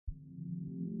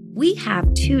We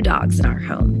have 2 dogs in our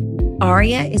home.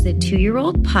 Aria is a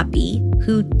 2-year-old puppy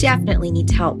who definitely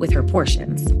needs help with her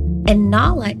portions. And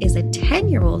Nala is a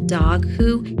 10-year-old dog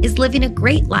who is living a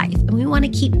great life, and we want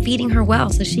to keep feeding her well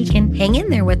so she can hang in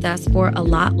there with us for a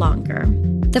lot longer.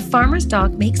 The farmer's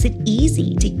dog makes it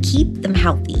easy to keep them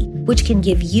healthy, which can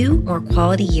give you more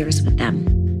quality years with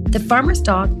them. The farmer's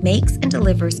dog makes and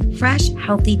delivers fresh,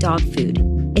 healthy dog food.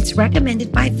 It's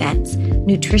recommended by vets,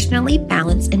 nutritionally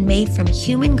balanced and made from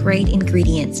human-grade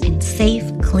ingredients in safe,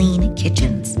 clean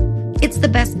kitchens. It's the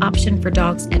best option for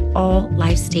dogs at all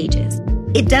life stages.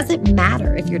 It doesn't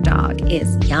matter if your dog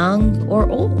is young or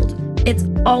old. It's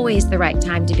always the right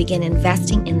time to begin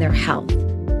investing in their health,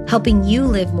 helping you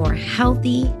live more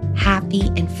healthy,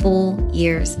 happy, and full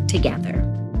years together.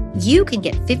 You can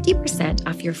get 50%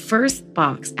 off your first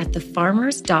box at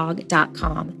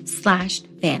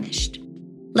thefarmersdog.com/vanished.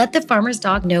 Let the farmer's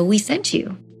dog know we sent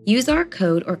you. Use our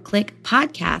code or click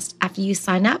podcast after you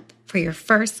sign up for your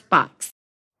first box.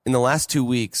 In the last 2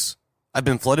 weeks, I've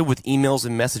been flooded with emails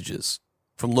and messages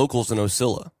from locals in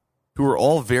Ocilla who are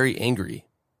all very angry.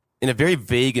 In a very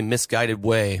vague and misguided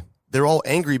way, they're all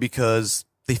angry because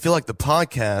they feel like the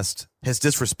podcast has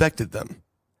disrespected them.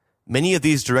 Many of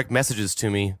these direct messages to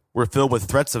me were filled with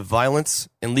threats of violence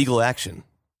and legal action.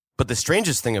 But the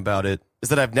strangest thing about it is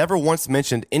that I've never once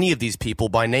mentioned any of these people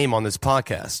by name on this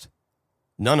podcast.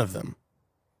 None of them.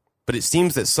 But it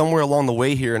seems that somewhere along the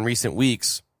way here in recent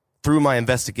weeks, through my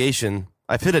investigation,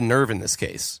 I've hit a nerve in this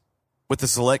case, with a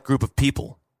select group of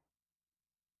people.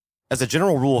 As a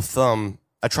general rule of thumb,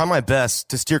 I try my best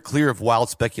to steer clear of wild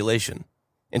speculation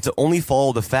and to only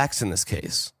follow the facts in this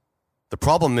case. The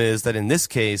problem is that in this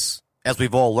case, as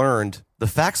we've all learned, the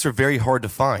facts are very hard to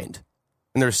find,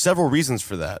 and there are several reasons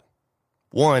for that.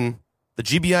 One, the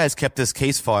GBI has kept this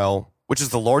case file, which is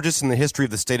the largest in the history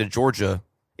of the state of Georgia,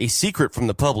 a secret from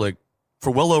the public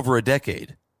for well over a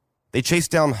decade. They chased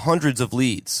down hundreds of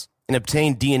leads and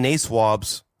obtained DNA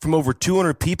swabs from over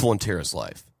 200 people in Tara's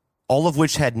life, all of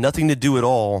which had nothing to do at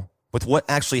all with what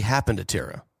actually happened to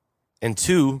Tara. And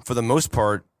two, for the most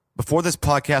part, before this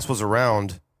podcast was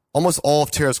around, almost all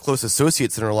of Tara's close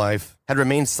associates in her life had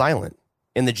remained silent,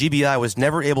 and the GBI was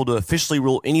never able to officially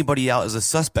rule anybody out as a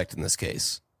suspect in this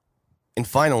case. And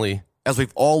finally, as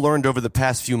we've all learned over the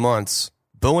past few months,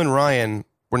 Bo and Ryan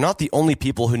were not the only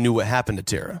people who knew what happened to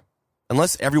Tara.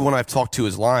 Unless everyone I've talked to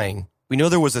is lying, we know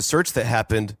there was a search that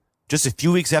happened just a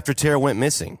few weeks after Tara went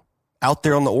missing, out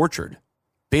there on the orchard,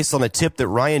 based on a tip that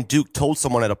Ryan Duke told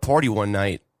someone at a party one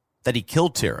night that he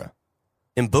killed Tara.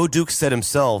 And Bo Duke said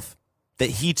himself that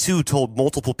he too told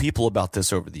multiple people about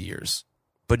this over the years,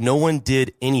 but no one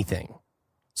did anything.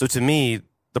 So to me,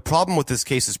 the problem with this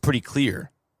case is pretty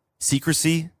clear: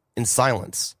 secrecy and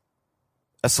silence.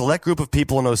 A select group of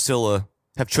people in Ocilla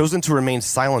have chosen to remain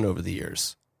silent over the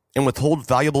years and withhold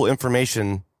valuable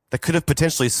information that could have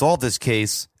potentially solved this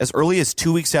case as early as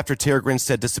 2 weeks after Tara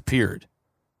Grinstead disappeared.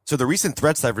 So the recent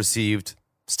threats I've received,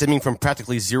 stemming from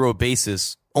practically zero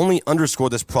basis, only underscore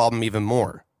this problem even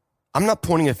more. I'm not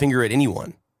pointing a finger at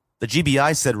anyone. The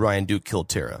GBI said Ryan Duke killed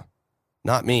Tara.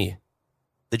 Not me.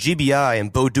 The GBI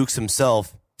and Bo Dukes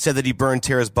himself said that he burned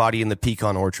Tara's body in the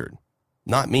pecan orchard.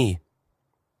 Not me.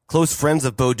 Close friends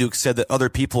of Bo Duke said that other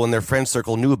people in their friend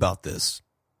circle knew about this.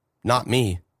 Not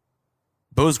me.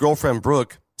 Bo's girlfriend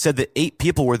Brooke said that 8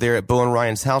 people were there at Bo and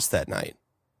Ryan's house that night.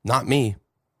 Not me.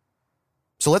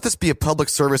 So let this be a public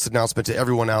service announcement to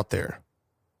everyone out there.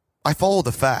 I follow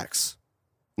the facts,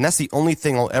 and that's the only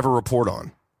thing I'll ever report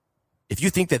on. If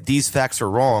you think that these facts are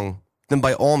wrong, then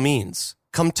by all means,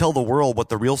 come tell the world what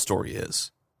the real story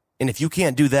is. And if you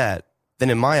can't do that, then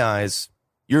in my eyes,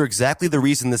 you're exactly the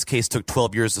reason this case took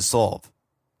 12 years to solve.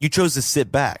 You chose to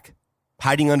sit back,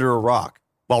 hiding under a rock,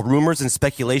 while rumors and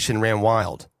speculation ran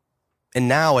wild. And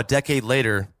now, a decade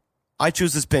later, I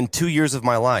choose to spend 2 years of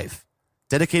my life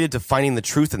dedicated to finding the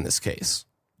truth in this case.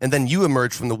 And then you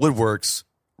emerge from the woodworks,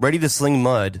 ready to sling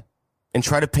mud, and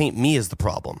try to paint me as the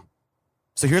problem.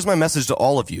 So here's my message to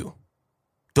all of you.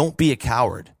 Don't be a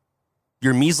coward.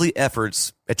 Your measly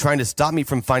efforts at trying to stop me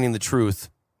from finding the truth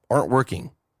aren't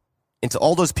working. And to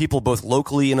all those people both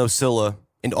locally in Ocilla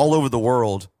and all over the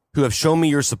world who have shown me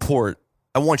your support,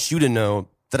 I want you to know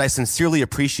that I sincerely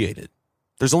appreciate it.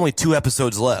 There's only 2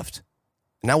 episodes left,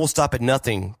 and I will stop at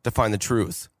nothing to find the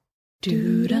truth.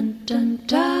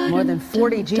 More than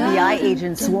 40 GBI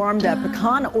agents swarmed a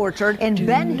pecan orchard in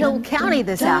Ben Hill County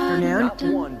this afternoon. Not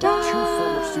one, but 2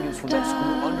 former students from that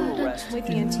school under arrest. With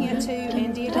the intent to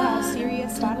indeed cause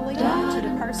serious bodily harm to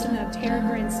the person of Tara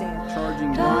Grinstead.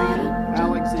 Charging Brian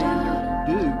Alexander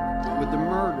Duke with the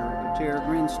murder of Tara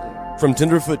Grinstead. From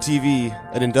Tenderfoot TV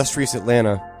at Industrious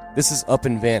Atlanta, This is Up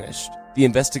and Vanished, the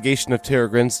investigation of Tara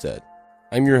Grinstead.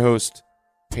 I'm your host,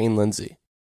 Payne Lindsay.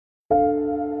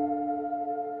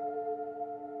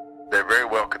 They're very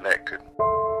well connected.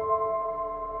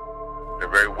 They're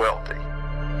very wealthy.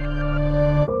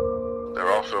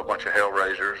 They're also a bunch of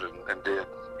hellraisers and did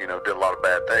a lot of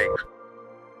bad things.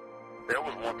 There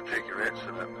was one particular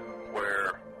incident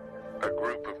where a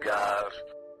group of guys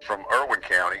from Irwin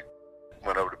County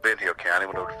went over to Ben Hill County,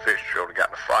 went over to Fitzgerald and got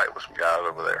in a fight with some guys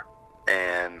over there.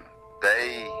 And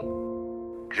they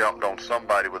jumped on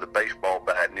somebody with a baseball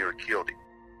bat and nearly killed him,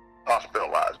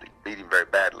 hospitalized him, beat him very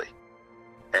badly,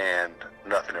 and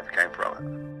nothing ever came from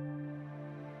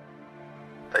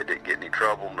it. They didn't get in any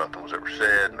trouble, nothing was ever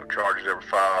said, no charges ever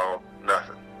filed,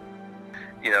 nothing.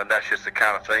 That's just the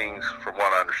kind of things, from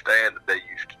what I understand, that they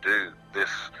used to do. This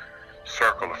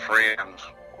circle of friends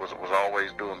was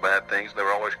always doing bad things. They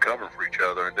were always covering for each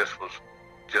other, and this was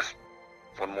just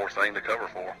one more thing to cover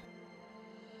for.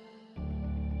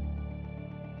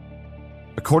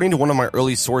 According to one of my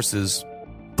early sources,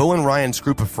 Bo and Ryan's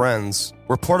group of friends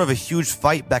were part of a huge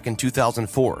fight back in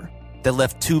 2004 that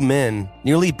left 2 men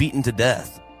nearly beaten to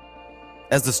death.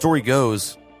 As the story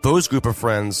goes, Bo's group of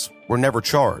friends were never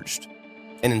charged,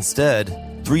 and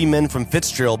instead, 3 men from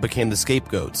Fitzgerald became the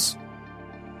scapegoats.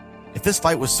 If this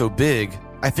fight was so big,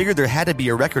 I figured there had to be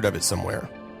a record of it somewhere.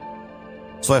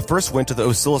 So I first went to the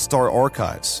Ocilla Star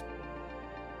archives.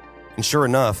 And sure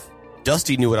enough,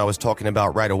 Dusty knew what I was talking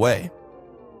about right away.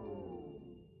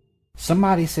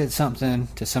 Somebody said something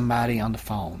to somebody on the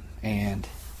phone, and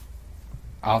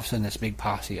all of a sudden this big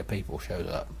posse of people shows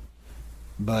up.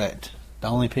 But the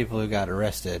only people who got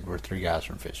arrested were 3 guys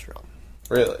from Fitzgerald.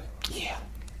 Really? Yeah.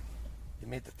 You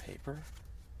made the paper?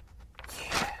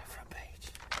 Yeah, front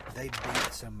page. They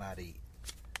beat somebody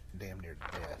damn near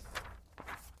to death.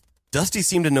 Dusty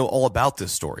seemed to know all about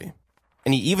this story,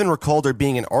 and he even recalled there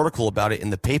being an article about it in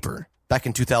the paper back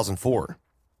in 2004.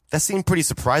 That seemed pretty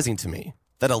surprising to me,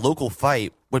 that a local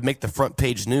fight would make the front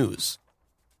page news.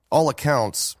 All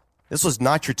accounts, this was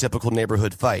not your typical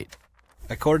neighborhood fight.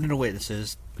 According to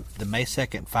witnesses, the May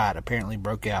 2nd fight apparently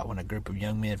broke out when a group of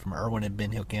young men from Irwin and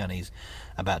Ben Hill counties,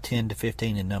 about 10 to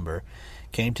 15 in number,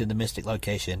 came to the Mystic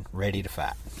location ready to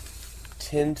fight.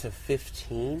 10 to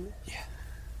 15? Yeah.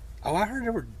 Oh, I heard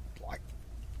there were like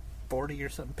 40 or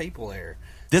something people there.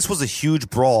 This was a huge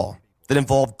brawl that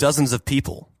involved dozens of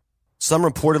people, some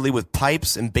reportedly with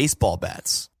pipes and baseball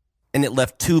bats, and it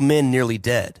left 2 men nearly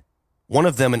dead. One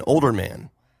of them an older man,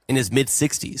 in his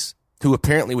mid-60s, who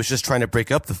apparently was just trying to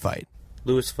break up the fight.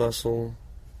 Louis Fussell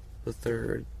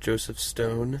III, Joseph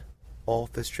Stone, all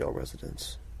Fitzgerald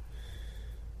residents.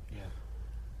 Yeah.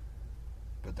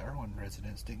 But the Irwin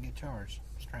residents didn't get charged.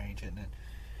 Strange, isn't it?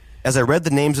 As I read the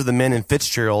names of the men in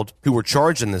Fitzgerald who were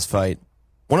charged in this fight,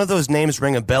 one of those names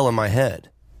rang a bell in my head.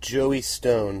 Joey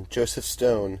Stone, Joseph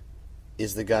Stone,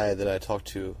 is the guy that I talked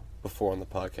to before on the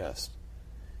podcast,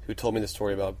 who told me the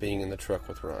story about being in the truck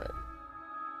with Ryan.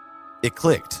 It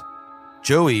clicked.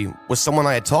 Joey was someone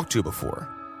I had talked to before.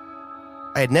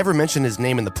 I had never mentioned his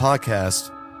name in the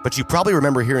podcast, but you probably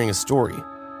remember hearing his story.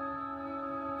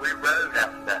 We rode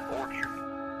out to that orchard.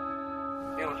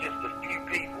 It was just a few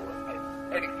people,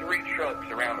 maybe 3 trucks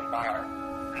around the fire.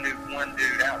 I knew one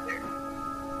dude out there,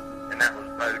 and that was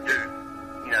Bo Duke.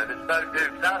 This Bo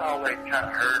Duke, I'd always kind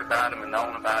of heard about him and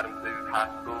known about him through high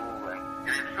school, and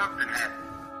if something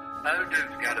happened, Bo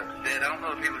Duke got upset. I don't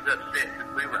know if he was upset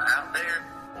because we were out there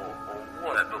or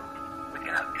what, but we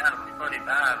got kind of a funny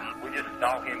vibe. We just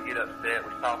saw him get upset.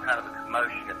 We saw kind of a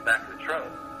commotion at the back of the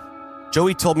truck.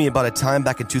 Joey told me about a time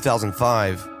back in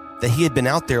 2005 that he had been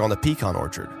out there on the pecan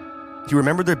orchard. He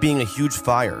remembered there being a huge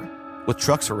fire with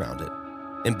trucks around it,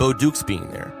 and Bo Dukes being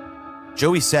there.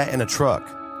 Joey sat in a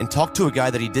truck and talked to a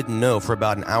guy that he didn't know for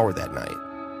about an hour that night.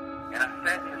 And I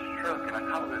sat in this truck and I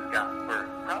talked to this guy for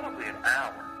probably an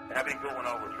hour. And I've been going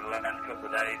over it for the last couple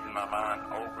of days in my mind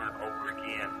over and over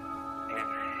again. And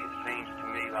it seems to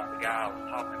me like the guy I was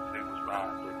talking to was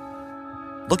Ryan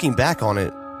Duke. Looking back on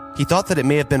it, he thought that it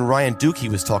may have been Ryan Duke he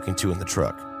was talking to in the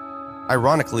truck.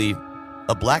 Ironically,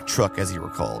 a black truck as he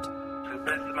recalled. To the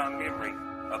best of my memory,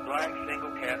 a black single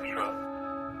cab truck.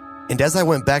 And as I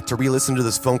went back to re-listen to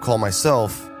this phone call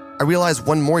myself, I realized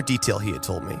one more detail he had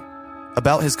told me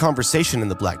about his conversation in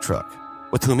the black truck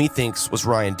with whom he thinks was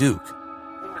Ryan Duke.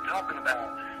 We were talking about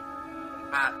a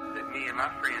fight that me and my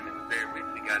friend that was there with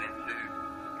me got into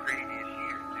the previous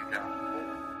year,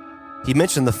 2004. He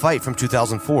mentioned the fight from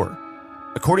 2004.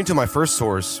 According to my first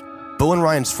source, Bo and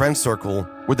Ryan's friend circle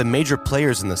were the major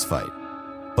players in this fight,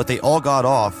 but they all got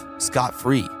off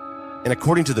scot-free. And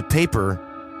according to the paper,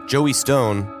 Joey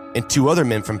Stone and 2 other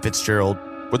men from Fitzgerald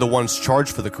were the ones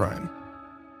charged for the crime.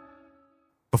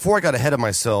 Before I got ahead of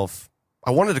myself,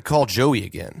 I wanted to call Joey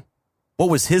again. What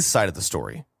was his side of the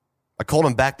story? I called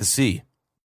him back to see.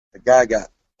 The guy got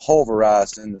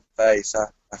pulverized in the face.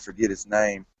 I forget his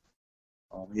name.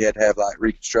 He had to have like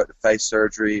reconstructive face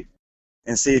surgery.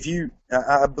 And see,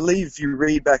 I believe if you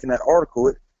read back in that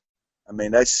article,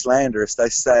 they slander us. They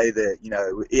say that,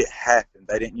 it happened.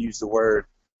 They didn't use the word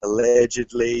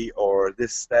allegedly or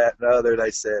this, that, and the other.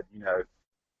 They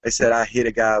said, I hit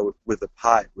a guy with a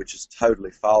pipe, which is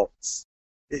totally false.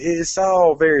 It's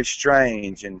all very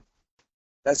strange. And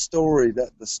that story,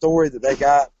 the story that they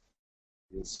got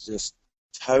is just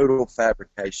total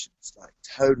fabrications, like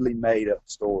totally made up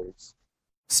stories.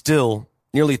 Still,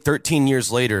 nearly 13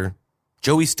 years later,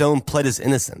 Joey Stone pled his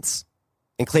innocence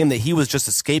and claimed that he was just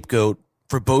a scapegoat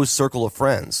for Bo's circle of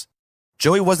friends.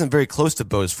 Joey wasn't very close to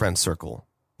Bo's friend circle.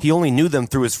 He only knew them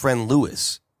through his friend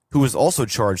Lewis, who was also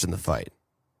charged in the fight.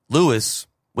 Lewis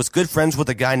was good friends with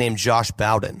a guy named Josh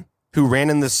Bowden, who ran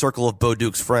in this circle of Bo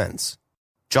Duke's friends.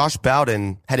 Josh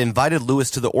Bowden had invited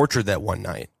Lewis to the orchard that one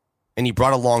night, and he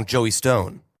brought along Joey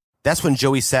Stone. That's when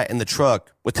Joey sat in the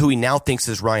truck with who he now thinks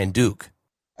is Ryan Duke.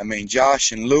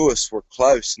 Josh and Lewis were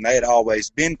close, and they had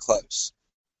always been close.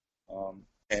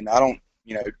 And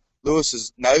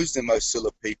Lewis knows them Osceola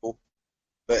people,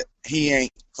 but he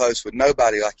ain't close with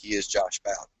nobody like he is Josh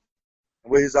Bowden.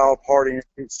 And we was all partying at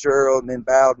Fitzgerald, and then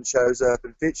Bowden shows up,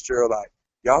 and Fitzgerald like,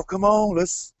 y'all come on,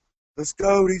 let's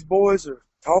go. These boys are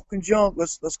talking junk.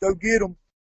 Let's go get them.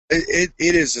 It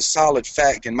is a solid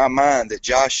fact in my mind that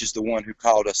Josh is the one who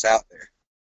called us out there.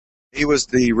 He was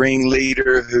the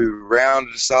ringleader who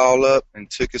rounded us all up and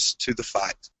took us to the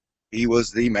fight. He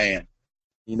was the man.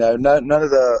 None of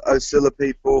the Osceola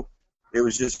people, it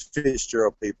was just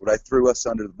Fitzgerald people. They threw us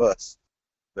under the bus.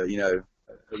 But, it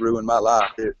ruined my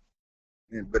life.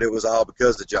 But it was all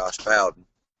because of Josh Bowden.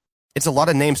 It's a lot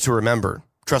of names to remember.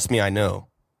 Trust me, I know.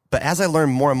 But as I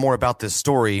learned more and more about this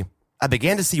story, I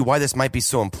began to see why this might be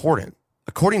so important.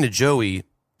 According to Joey,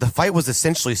 the fight was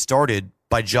essentially started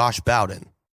by Josh Bowden.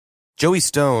 Joey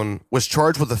Stone was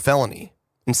charged with a felony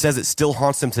and says it still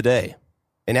haunts him today.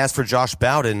 And as for Josh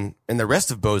Bowden and the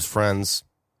rest of Bo's friends,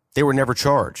 they were never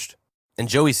charged. And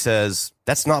Joey says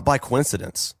that's not by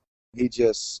coincidence. He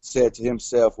just said to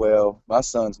himself, well, my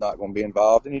son's not going to be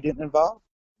involved, and he didn't involve him.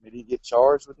 He didn't get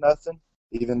charged with nothing,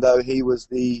 even though he was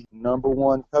the number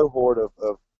one cohort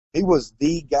of he was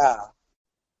the guy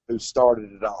who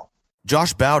started it all.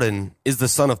 Josh Bowden is the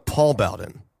son of Paul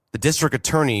Bowden, the district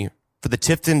attorney for the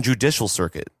Tifton Judicial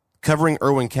Circuit, covering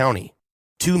Irwin County.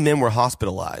 2 men were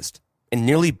hospitalized and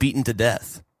nearly beaten to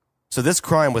death. So this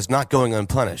crime was not going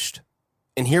unpunished.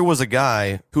 And here was a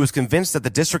guy who was convinced that the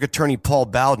district attorney Paul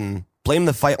Bowden blamed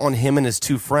the fight on him and his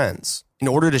 2 friends in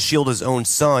order to shield his own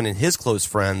son and his close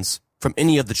friends from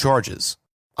any of the charges.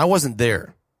 I wasn't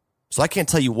there, so I can't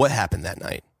tell you what happened that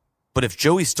night. But if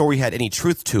Joey's story had any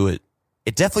truth to it,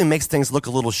 it definitely makes things look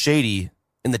a little shady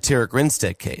in the Tara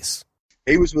Grinstead case.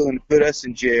 He was willing to put us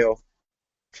in jail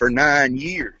for 9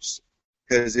 years.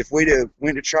 Because if we'd have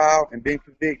went to trial and been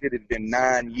convicted, it'd been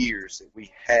 9 years that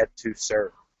we had to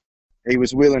serve. He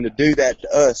was willing to do that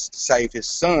to us to save his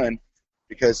son,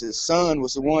 because his son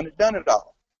was the one that done it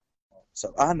all.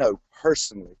 So I know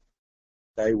personally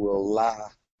they will lie.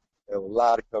 They will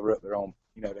lie to cover up their own,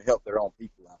 to help their own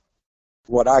people out.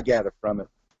 What I gather from it,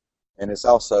 and it's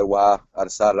also why I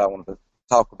decided I wanted to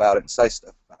talk about it and say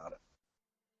stuff about it.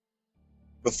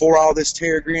 Before all this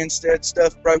Tara Grinstead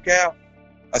stuff broke out,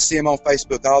 I see him on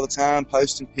Facebook all the time,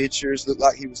 posting pictures, looked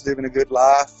like he was living a good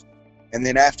life. And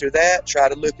then after that, try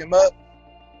to look him up,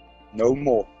 no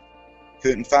more.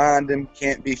 Couldn't find him,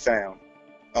 can't be found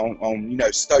on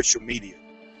social media.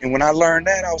 And when I learned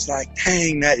that, I was like,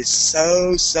 dang, that is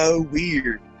so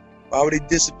weird. Why would he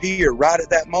disappear right at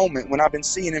that moment when I've been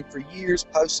seeing him for years,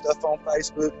 post stuff on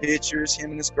Facebook, pictures,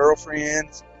 him and his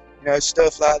girlfriends,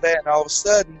 stuff like that. And all of a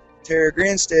sudden, Tara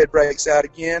Grinstead breaks out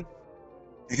again,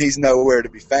 and he's nowhere to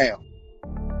be found.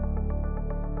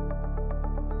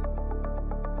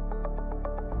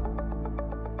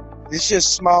 It's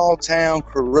just small town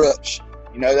corruption.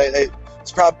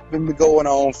 It's probably been going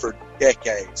on for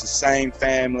decades. The same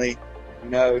family,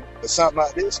 but something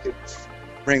like this could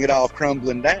bring it all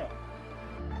crumbling down.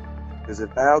 Because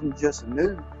if Bowden just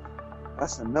knew,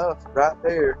 that's enough right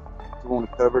there to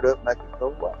want to cover it up and make it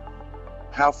go away.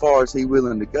 How far is he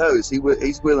willing to go?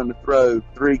 He's willing to throw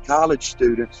 3 college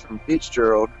students from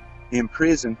Fitzgerald in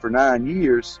prison for 9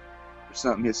 years for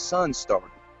something his son started.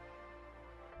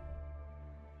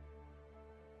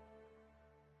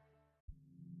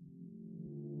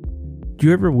 Do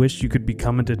you ever wish you could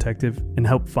become a detective and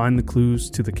help find the clues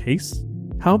to the case?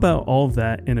 How about all of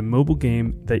that in a mobile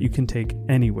game that you can take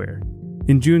anywhere?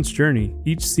 In June's journey,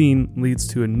 each scene leads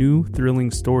to a new,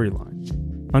 thrilling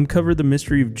storyline. Uncover the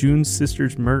mystery of June's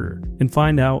sister's murder and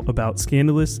find out about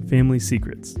scandalous family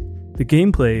secrets. The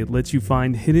gameplay lets you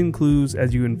find hidden clues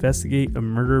as you investigate a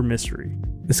murder mystery.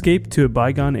 Escape to a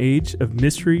bygone age of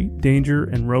mystery, danger,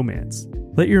 and romance.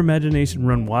 Let your imagination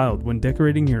run wild when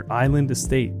decorating your island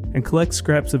estate and collect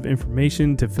scraps of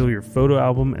information to fill your photo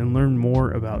album and learn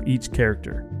more about each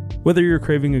character. Whether you're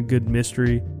craving a good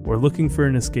mystery or looking for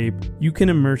an escape, you can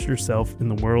immerse yourself in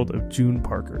the world of June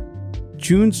Parker.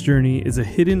 June's Journey is a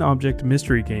hidden object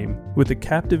mystery game with a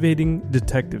captivating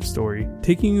detective story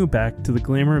taking you back to the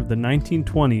glamour of the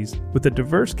 1920s with a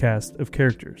diverse cast of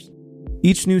characters.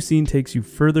 Each new scene takes you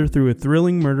further through a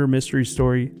thrilling murder mystery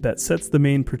story that sets the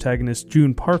main protagonist,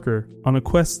 June Parker, on a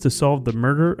quest to solve the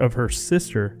murder of her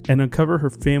sister and uncover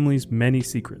her family's many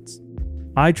secrets.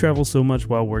 I travel so much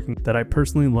while working that I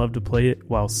personally love to play it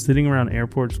while sitting around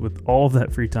airports with all of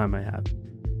that free time I have.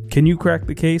 Can you crack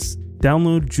the case?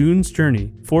 Download June's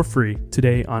Journey for free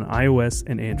today on iOS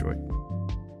and Android.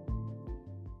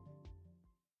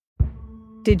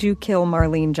 Did you kill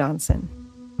Marlene Johnson?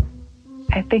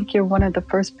 I think you're one of the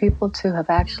first people to have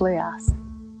actually asked.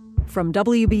 From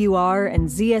WBUR and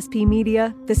ZSP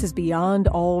Media, this is Beyond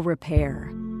All Repair,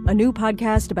 a new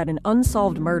podcast about an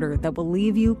unsolved murder that will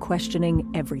leave you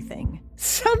questioning everything.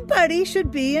 Somebody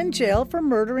should be in jail for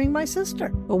murdering my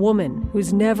sister. A woman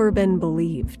who's never been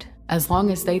believed. As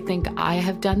long as they think I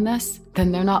have done this,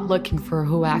 then they're not looking for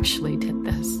who actually did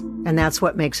this. And that's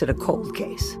what makes it a cold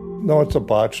case. No, it's a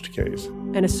botched case.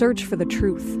 And a search for the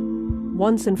truth,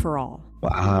 once and for all.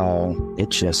 Wow, it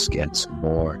just gets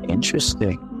more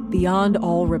interesting. Beyond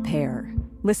All Repair.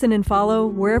 Listen and follow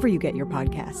wherever you get your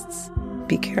podcasts.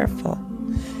 Be careful.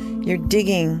 You're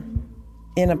digging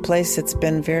in a place that's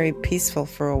been very peaceful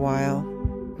for a while.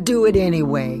 Do it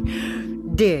anyway.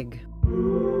 Dig.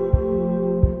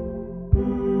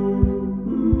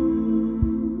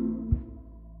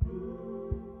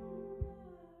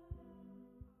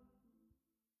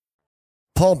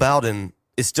 Paul Bowden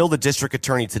is still the district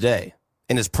attorney today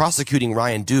and is prosecuting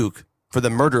Ryan Duke for the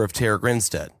murder of Tara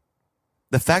Grinstead.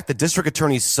 The fact the district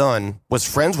attorney's son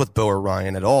was friends with Bo or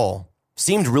Ryan at all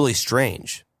seemed really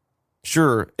strange.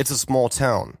 Sure, it's a small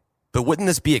town, but wouldn't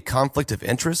this be a conflict of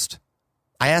interest?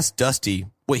 I asked Dusty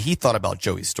what he thought about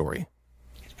Joey's story.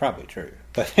 It's probably true,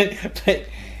 but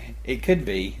it could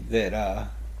be that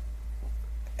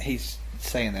he's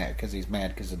saying that because he's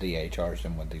mad because the DA charged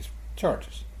him with these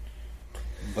charges.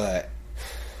 But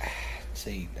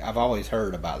see, I've always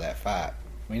heard about that fight.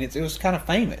 I mean, it was kind of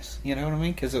famous, you know what I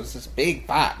mean? Because it was this big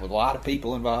fight with a lot of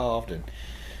people involved, and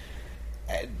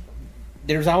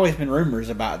there's always been rumors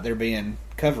about there being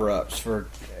cover-ups for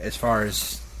as far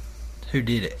as who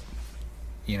did it,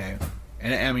 you know.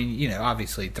 And I mean, you know,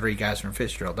 obviously 3 guys from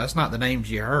Fitzgerald. That's not the names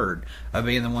you heard of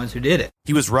being the ones who did it.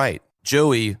 He was right.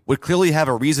 Joey would clearly have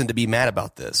a reason to be mad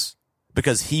about this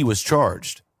because he was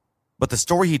charged. But the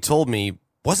story he told me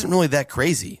wasn't really that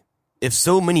crazy. If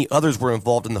so many others were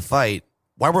involved in the fight,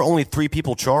 why were only 3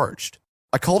 people charged?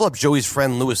 I called up Joey's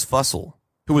friend Lewis Fussell,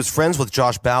 who was friends with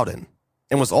Josh Bowden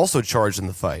and was also charged in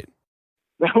the fight.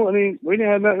 I mean, we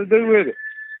didn't have nothing to do with it.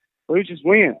 We just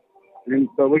went,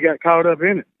 but we got caught up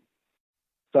in it.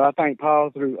 So I think Paul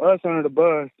threw us under the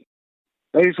bus.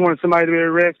 They just wanted somebody to be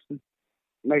arrested,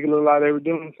 make it look like they were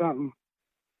doing something,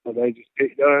 but they just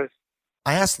picked us.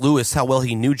 I asked Lewis how well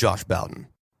he knew Josh Bowden,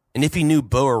 and if he knew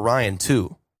Bo or Ryan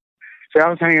too. See, I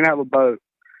was hanging out with Bo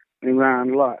and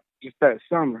Ryan a lot, just that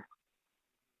summer.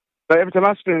 But every time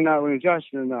I spent a night with Josh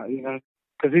spent a night, you know,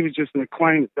 because he was just an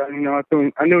acquaintance. You know,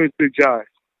 I knew him through Josh.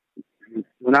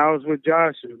 When I was with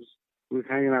Josh, we was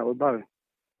hanging out with Bo.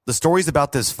 The stories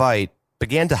about this fight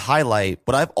began to highlight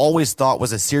what I've always thought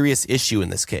was a serious issue in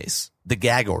this case, the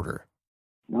gag order.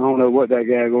 I don't know what that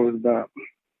gag order was about.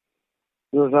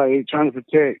 It was like he trying to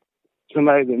protect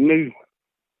somebody that knew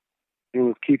and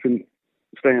was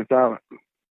staying silent.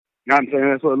 I'm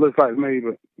saying that's what it looks like to me,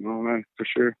 but I don't know for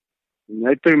sure. And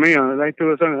they threw me on it. They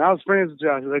threw us under. I was friends with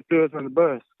Josh. They threw us on the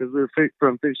bus because we were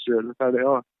from Fitzgerald. That's how they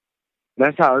are.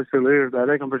 That's how they feel. They're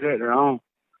going to protect their own.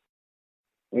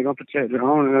 They're going to protect their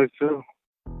own, and they feel.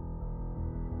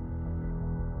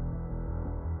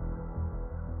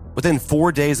 Within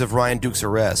 4 days of Ryan Duke's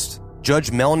arrest,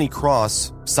 Judge Melanie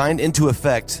Cross signed into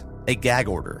effect a gag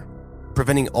order,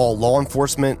 preventing all law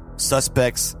enforcement,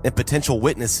 suspects, and potential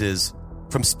witnesses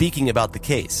from speaking about the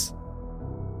case.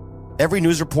 Every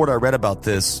news report I read about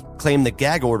this claimed the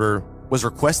gag order was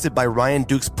requested by Ryan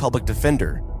Duke's public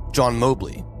defender, John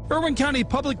Mobley. Irwin County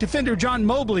Public Defender John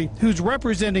Mobley, who's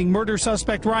representing murder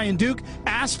suspect Ryan Duke,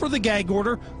 asked for the gag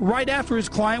order right after his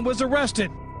client was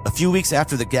arrested. A few weeks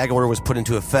after the gag order was put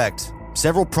into effect,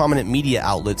 several prominent media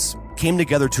outlets came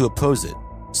together to oppose it,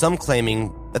 some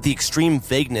claiming that the extreme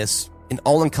vagueness and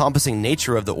all-encompassing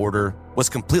nature of the order was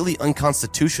completely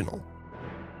unconstitutional.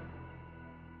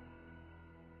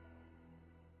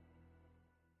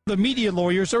 The media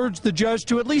lawyers urged the judge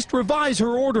to at least revise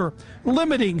her order,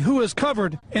 limiting who is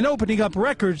covered and opening up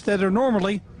records that are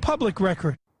normally public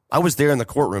record. I was there in the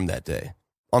courtroom that day.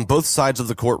 On both sides of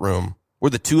the courtroom were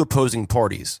the two opposing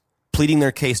parties, pleading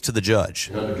their case to the judge.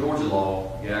 And under Georgia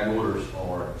law, gag orders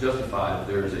are justified if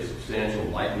there is a substantial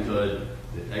likelihood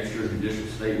that extrajudicial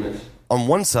statements. On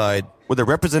one side were the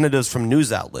representatives from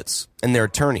news outlets and their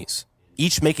attorneys,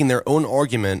 each making their own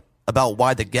argument about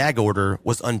why the gag order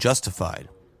was unjustified.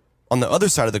 On the other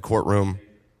side of the courtroom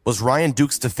was Ryan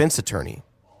Duke's defense attorney,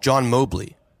 John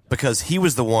Mobley, because he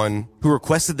was the one who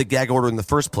requested the gag order in the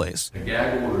first place. The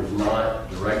gag order is not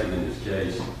directed in this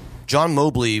case. John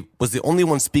Mobley was the only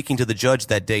one speaking to the judge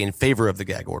that day in favor of the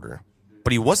gag order,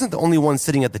 but he wasn't the only one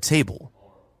sitting at the table.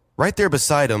 Right there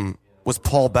beside him was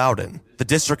Paul Bowden, the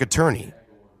district attorney,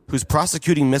 who's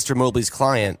prosecuting Mr. Mobley's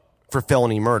client for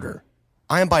felony murder.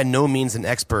 I am by no means an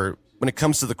expert when it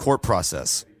comes to the court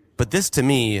process, but this, to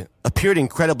me, appeared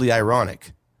incredibly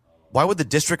ironic. Why would the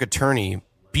district attorney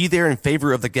be there in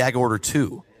favor of the gag order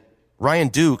too? Ryan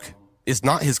Duke is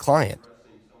not his client.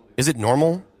 Is it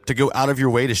normal to go out of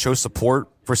your way to show support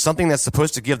for something that's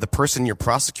supposed to give the person you're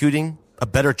prosecuting a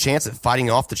better chance at fighting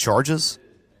off the charges?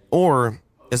 Or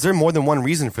is there more than one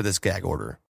reason for this gag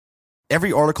order?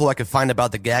 Every article I could find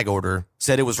about the gag order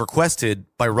said it was requested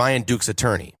by Ryan Duke's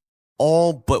attorney.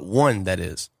 All but one, that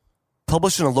is.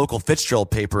 Published in a local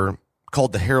Fitzgerald paper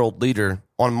called the Herald Leader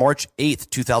on March 8,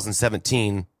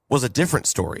 2017, was a different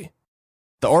story.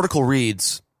 The article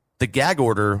reads, "The gag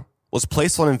order was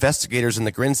placed on investigators in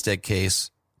the Grinstead case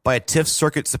by a Tift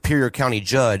Circuit Superior County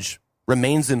judge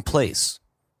remains in place.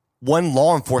 One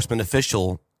law enforcement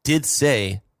official did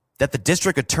say that the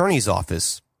district attorney's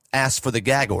office asked for the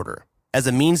gag order as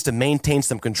a means to maintain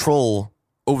some control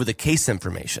over the case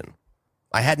information.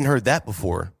 I hadn't heard that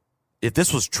before. If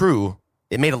this was true,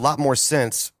 it made a lot more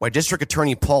sense why District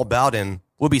Attorney Paul Bowden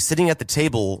would be sitting at the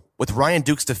table with Ryan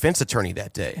Duke's defense attorney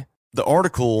that day." The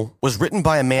article was written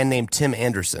by a man named Tim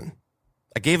Anderson.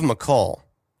 I gave him a call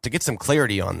to get some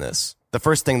clarity on this. The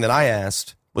first thing that I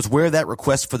asked was where that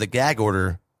request for the gag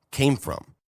order came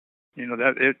from. You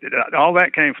know, all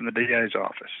that came from the DA's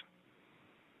office.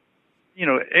 You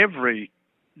know, every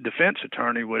defense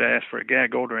attorney would ask for a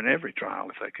gag order in every trial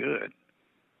if they could.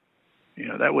 You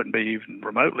know, that wouldn't be even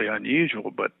remotely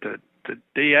unusual, but the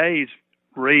DA's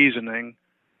reasoning,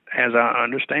 as I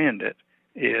understand it,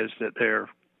 is that they're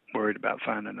worried about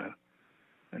finding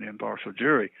an impartial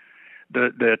jury.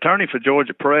 The attorney for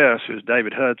Georgia Press, who's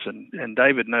David Hudson, and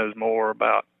David knows more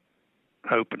about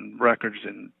open records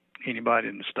than anybody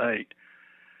in the state.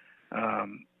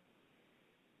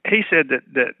 He said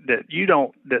that you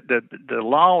don't, that the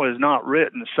law is not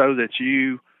written so that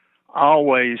you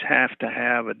always have to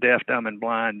have a deaf, dumb, and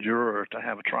blind juror to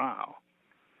have a trial.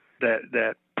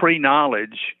 That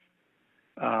pre-knowledge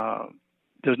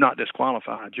does not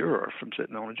disqualify a juror from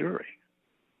sitting on a jury.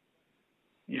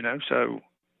 You know, so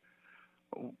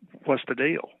what's the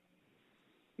deal?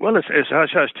 Well, it's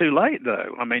hush-hush too late,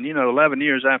 though. I mean, you know, 11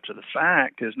 years after the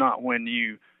fact is not when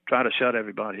you try to shut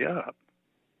everybody up.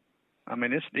 I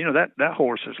mean, it's, you know, that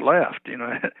horse has left, you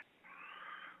know.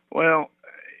 Well,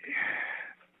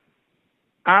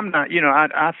 I'm not, you know,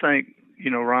 I think,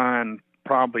 you know, Ryan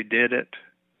probably did it.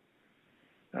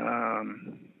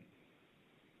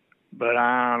 But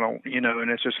I don't, you know, and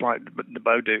it's just like the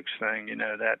Bo Dukes thing, you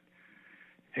know, that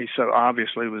he so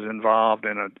obviously was involved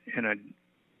in a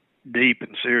deep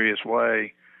and serious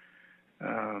way.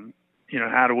 You know,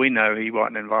 how do we know he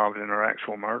wasn't involved in her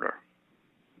actual murder?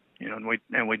 You know,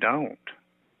 and we don't.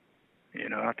 You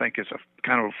know, I think it's a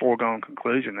kind of a foregone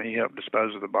conclusion that he helped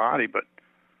dispose of the body, but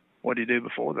what did he do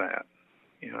before that?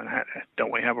 You know,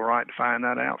 don't we have a right to find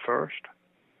that out first?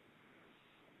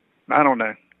 I don't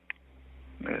know.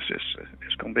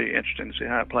 It's going to be interesting to see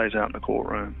how it plays out in the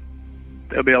courtroom.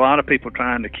 There'll be a lot of people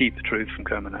trying to keep the truth from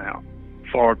coming out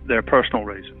for their personal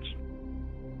reasons.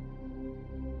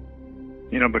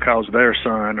 You know, because their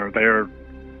son or their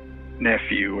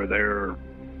nephew or their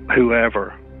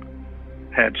whoever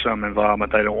had some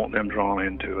involvement, they don't want them drawn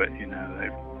into it, you know.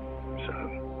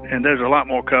 And there's a lot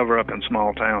more cover-up in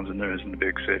small towns than there is in the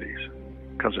big cities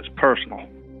because it's personal.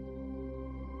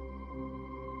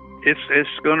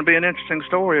 It's going to be an interesting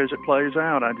story as it plays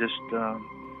out. I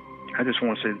just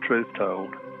want to see the truth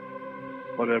told,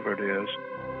 whatever it is.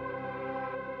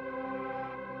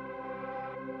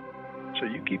 So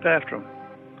you keep after them.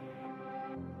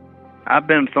 I've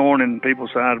been thorn in people's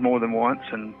sides more than once,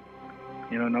 and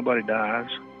nobody dies.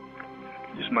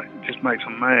 Just makes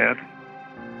them mad.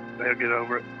 They'll get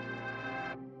over it.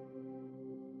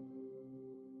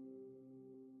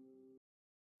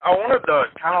 I wanted to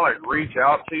kind of like reach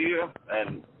out to you,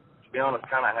 and to be honest,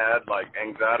 kind of had like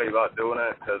anxiety about doing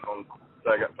it because on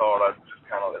second thought, I just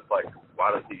kind of, it's like,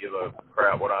 why does he give a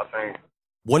crap what I think?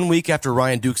 1 week after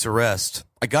Ryan Duke's arrest,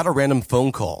 I got a random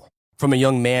phone call from a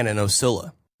young man in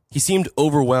Ocilla. He seemed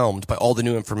overwhelmed by all the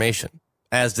new information,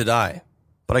 as did I,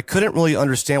 but I couldn't really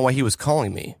understand why he was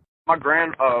calling me. My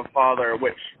grandfather,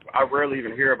 which I rarely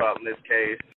even hear about in this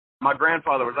case, my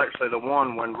grandfather was actually the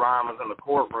one when Ryan was in the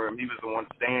courtroom. He was the one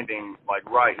standing like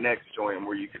right next to him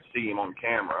where you could see him on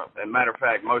camera. And matter of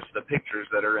fact, most of the pictures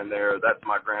that are in there, that's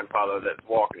my grandfather that's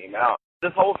walking him out.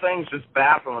 This whole thing's just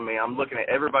baffling me. I'm looking at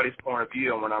everybody's point of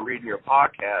view, and when I'm reading your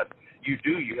podcast, you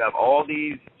have all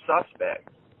these suspects.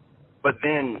 But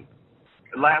then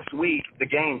last week, the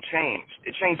game changed.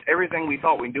 It changed everything we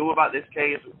thought we knew about this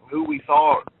case, who we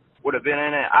thought would have been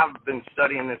in it. I've been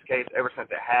studying this case ever since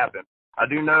it happened. I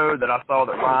do know that I saw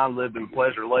that Ryan lived in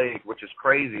Pleasure Lake, which is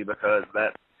crazy because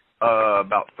that's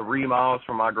about 3 miles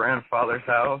from my grandfather's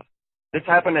house. This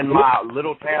happened in my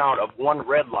little town of one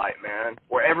red light, man,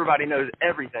 where everybody knows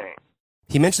everything.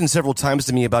 He mentioned several times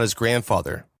to me about his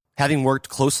grandfather, having worked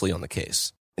closely on the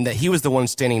case, and that he was the one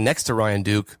standing next to Ryan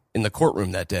Duke in the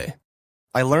courtroom that day.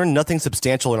 I learned nothing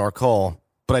substantial in our call,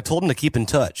 but I told him to keep in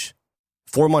touch.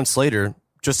 4 months later,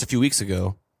 just a few weeks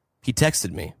ago, he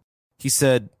texted me. He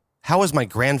said, "How is my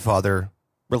grandfather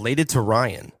related to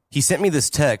Ryan?" He sent me this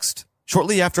text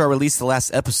shortly after I released the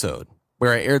last episode,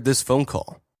 where I aired this phone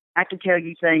call. I could tell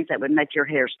you things that would make your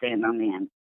hair stand on end.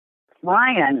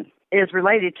 Ryan is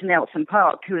related to Nelson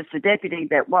Polk, who is the deputy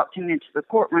that walked him into the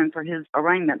courtroom for his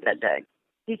arraignment that day.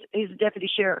 He's a deputy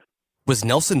sheriff. Was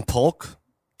Nelson Polk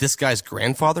this guy's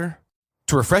grandfather?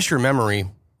 To refresh your memory,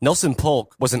 Nelson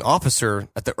Polk was an officer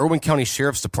at the Irwin County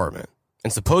Sheriff's Department,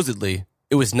 and supposedly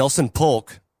it was Nelson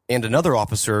Polk and another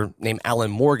officer named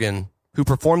Alan Morgan who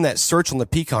performed that search on the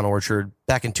pecan orchard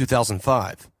back in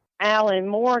 2005. Alan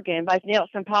Morgan, both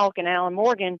Nelson Polk and Alan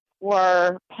Morgan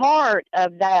were part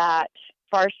of that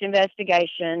first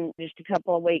investigation just a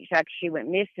couple of weeks after she went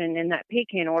missing in that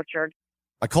pecan orchard.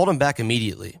 I called him back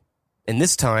immediately, and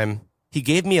this time he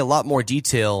gave me a lot more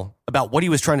detail about what he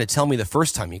was trying to tell me the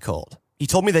first time he called. He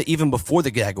told me that even before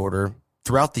the gag order,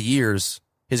 throughout the years,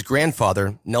 his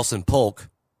grandfather, Nelson Polk,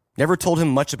 never told him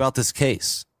much about this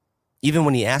case, even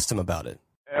when he asked him about it.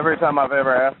 Every time I've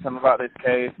ever asked him about this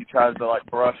case, he tries to like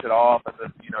brush it off as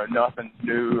if, nothing's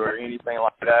new or anything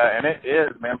like that. And it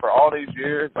is, man, for all these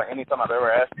years, like anytime I've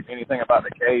ever asked you anything about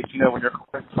the case, when you're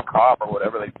a cop or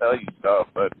whatever, they tell you stuff.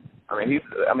 But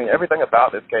everything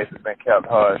about this case has been kept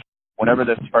hush. Whenever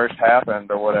this first happened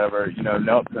or whatever,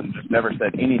 Nelson just never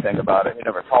said anything about it. He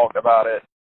never talked about it.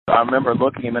 I remember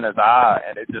looking him in his eye,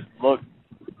 and it just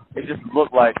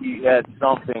looked like he had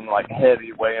something like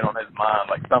heavy weighing on his mind,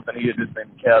 like something he had just been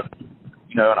kept,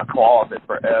 in a closet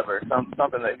forever.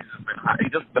 Something that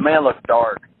the man looked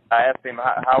dark. I asked him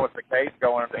how was the case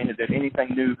going, and did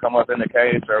anything new come up in the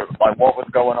case, or like what was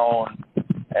going on,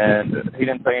 and he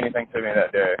didn't say anything to me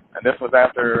that day. And this was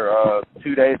after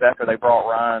 2 days after they brought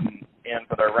Ryan in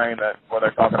for their arraignment, where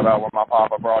they're talking about when my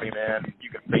papa brought him in. You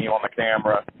could see him on the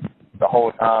camera the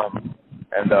whole time,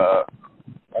 and other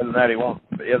than that, he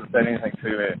hasn't said anything to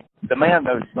me. The man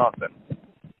knows something.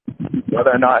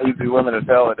 Whether or not he'd be willing to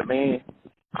tell it to me,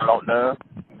 I don't know.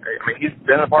 He's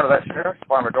been a part of that sheriff's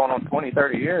department going on 20,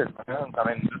 30 years, man.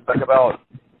 Just think about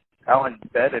how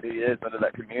embedded he is into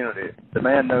that community. The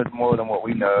man knows more than what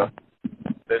we know.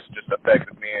 This just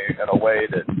affected me in a way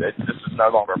that it's just no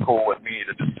longer cool with me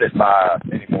to just sit by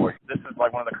anymore. This is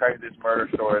like one of the craziest murder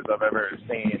stories I've ever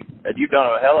seen. And you've done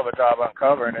a hell of a job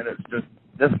uncovering it. It's just,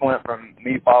 this went from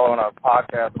me following a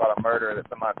podcast about a murder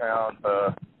that's in my town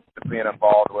to being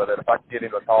involved with it. If I can get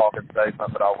him to talk and say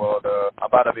something, I will. I'm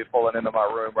about to be pulling into my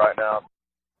room right now.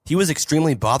 He was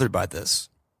extremely bothered by this,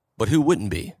 but who wouldn't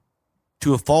be?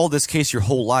 To have followed this case your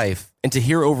whole life and to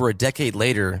hear over a decade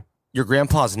later your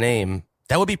grandpa's name,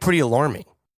 that would be pretty alarming.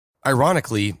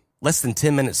 Ironically, less than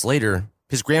 10 minutes later,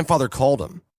 his grandfather called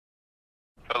him.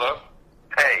 Hello?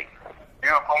 Hey. You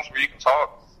in a place where you can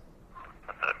talk?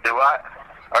 Do I?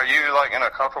 Are you, in a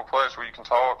comfortable place where you can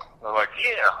talk?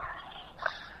 Yeah.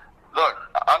 Look,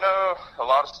 I know a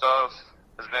lot of stuff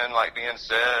has been, being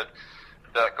said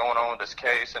that going on with this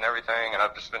case and everything, and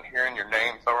I've just been hearing your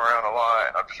name thrown around a lot,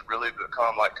 and I've just really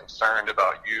become, concerned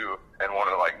about you and want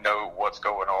to, know what's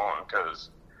going on, because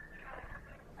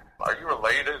are you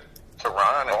related to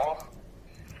Ryan at all?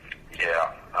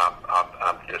 Yeah,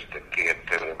 I'm just a kid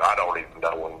to him. I don't even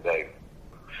know him, Dave.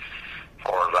 As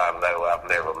far as I know, I've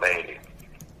never met him.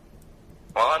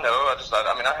 Well, I know.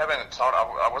 I haven't taught.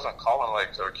 I wasn't calling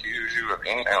like to accuse you of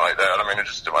anything like that.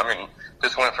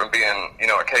 This went from being,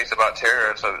 a case about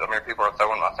terror. So, people are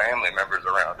throwing my family members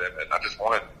around it, and I've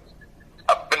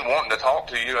been wanting to talk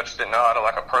to you. I just didn't know how to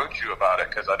approach you about it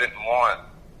because I didn't want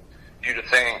you to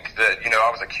think that,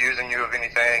 I was accusing you of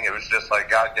anything. It was just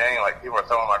God dang, people are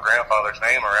throwing my grandfather's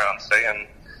name around saying,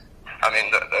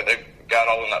 they got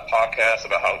all in that podcast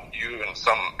about how you and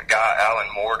some guy, Alan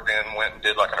Morgan, went and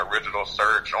did an original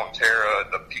search on Tara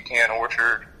at the pecan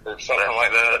orchard or something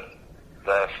like that.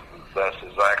 That's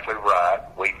exactly right.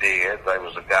 We did. There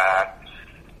was a guy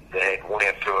that had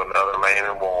went to another man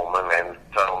and woman and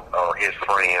told, or his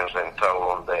friends, and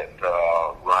told them that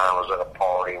Ryan was at a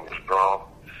party and was drunk,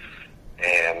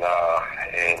 and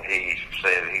he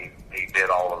said he did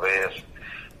all of this.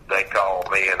 They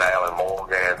called me and Alan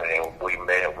Morgan, and we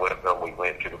met with them. We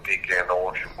went to the pecan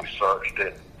orchard. We searched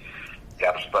it,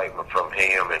 got a statement from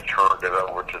him, and turned it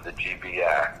over to the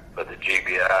GBI. But the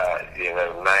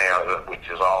GBI, now, which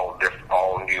is all different,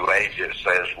 all new agents,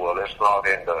 says, well, it's not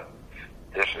in the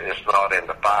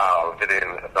file. If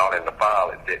it's not in the file,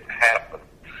 it didn't happen.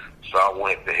 So I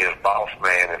went to his boss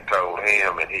man and told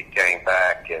him, and he came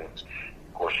back, and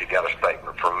of course he got a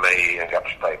statement from me and got a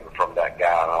statement from that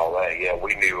guy and all that. Yeah,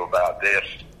 we knew about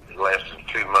this less than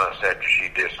 2 months after she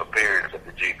disappeared, but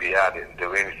the GBI didn't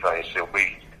do anything. So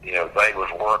they was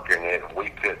working it, and we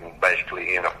couldn't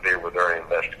basically interfere with their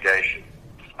investigation.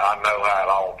 I know how it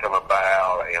all come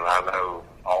about, and I know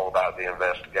all about the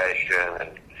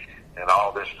investigation and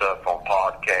all this stuff on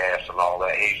podcasts and all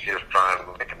that. He's just trying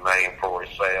to make a name for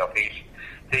himself.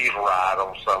 He's right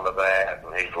on some of that,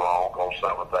 and he's wrong on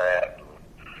some of that.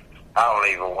 I don't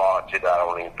even watch it. I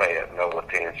don't even pay it no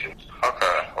attention.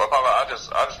 Okay. Well, Papa, I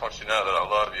just want you to know that I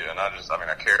love you, and I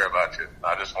care about you.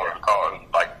 I just wanted to call and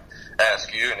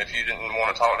ask you, and if you didn't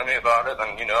want to talk to me about it,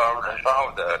 then I was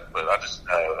fine with that. But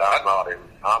I'm not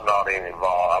involved. I'm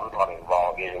not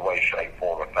involved in any way, shape,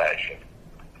 form, or fashion.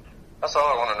 That's all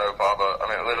I want to know, Papa.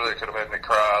 It literally could have made me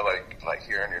cry, like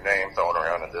hearing your name thrown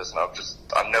around in this, and I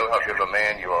know how good of a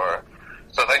man you are.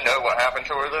 So they know what happened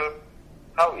to her, though?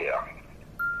 Oh, yeah.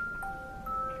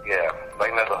 Yeah,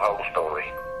 they know the whole story.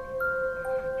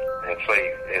 And see,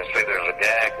 there's a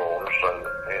gag order,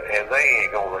 and they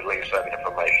ain't gonna release that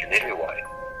information anyway.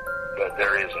 But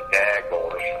there is a gag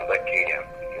order, so they can't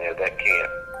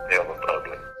tell the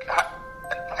public.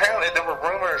 Apparently, there were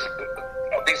rumors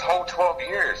of these whole 12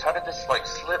 years. How did this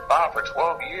slip by for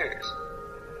 12 years?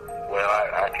 Well,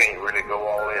 I can't really go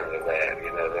all into that.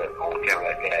 That on account of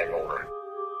that gag order.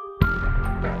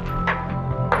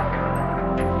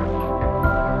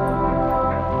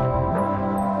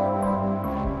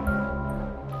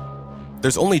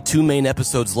 There's only 2 main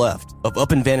episodes left of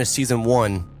Up and Vanish Season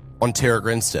 1 on Tara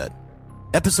Grinstead.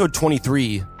 Episode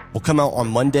 23 will come out on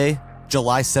Monday,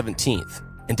 July 17th,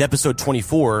 and episode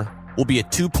 24 will be a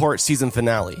 2-part season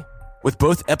finale, with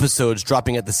both episodes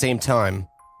dropping at the same time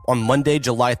on Monday,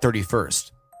 July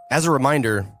 31st. As a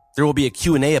reminder, there will be a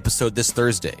Q&A episode this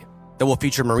Thursday that will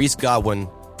feature Maurice Godwin,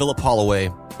 Philip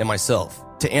Holloway, and myself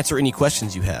to answer any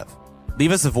questions you have.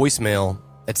 Leave us a voicemail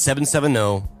at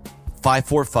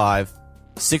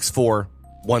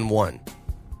 770-545-6411.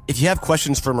 If you have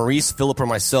questions for Maurice, Philip, or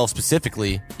myself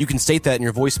specifically, you can state that in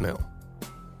your voicemail.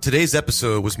 Today's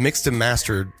episode was mixed and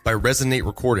mastered by Resonate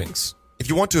Recordings. If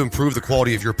you want to improve the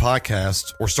quality of your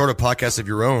podcast or start a podcast of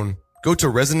your own, go to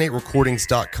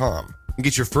resonaterecordings.com and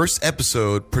get your first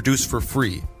episode produced for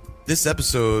free. This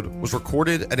episode was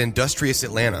recorded at Industrious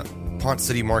Atlanta, Ponce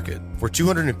City Market. For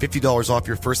 $250 off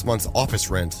your first month's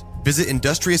office rent, visit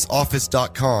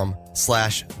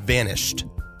industriousoffice.com/vanished.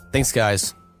 Thanks,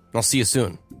 guys. I'll see you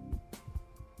soon.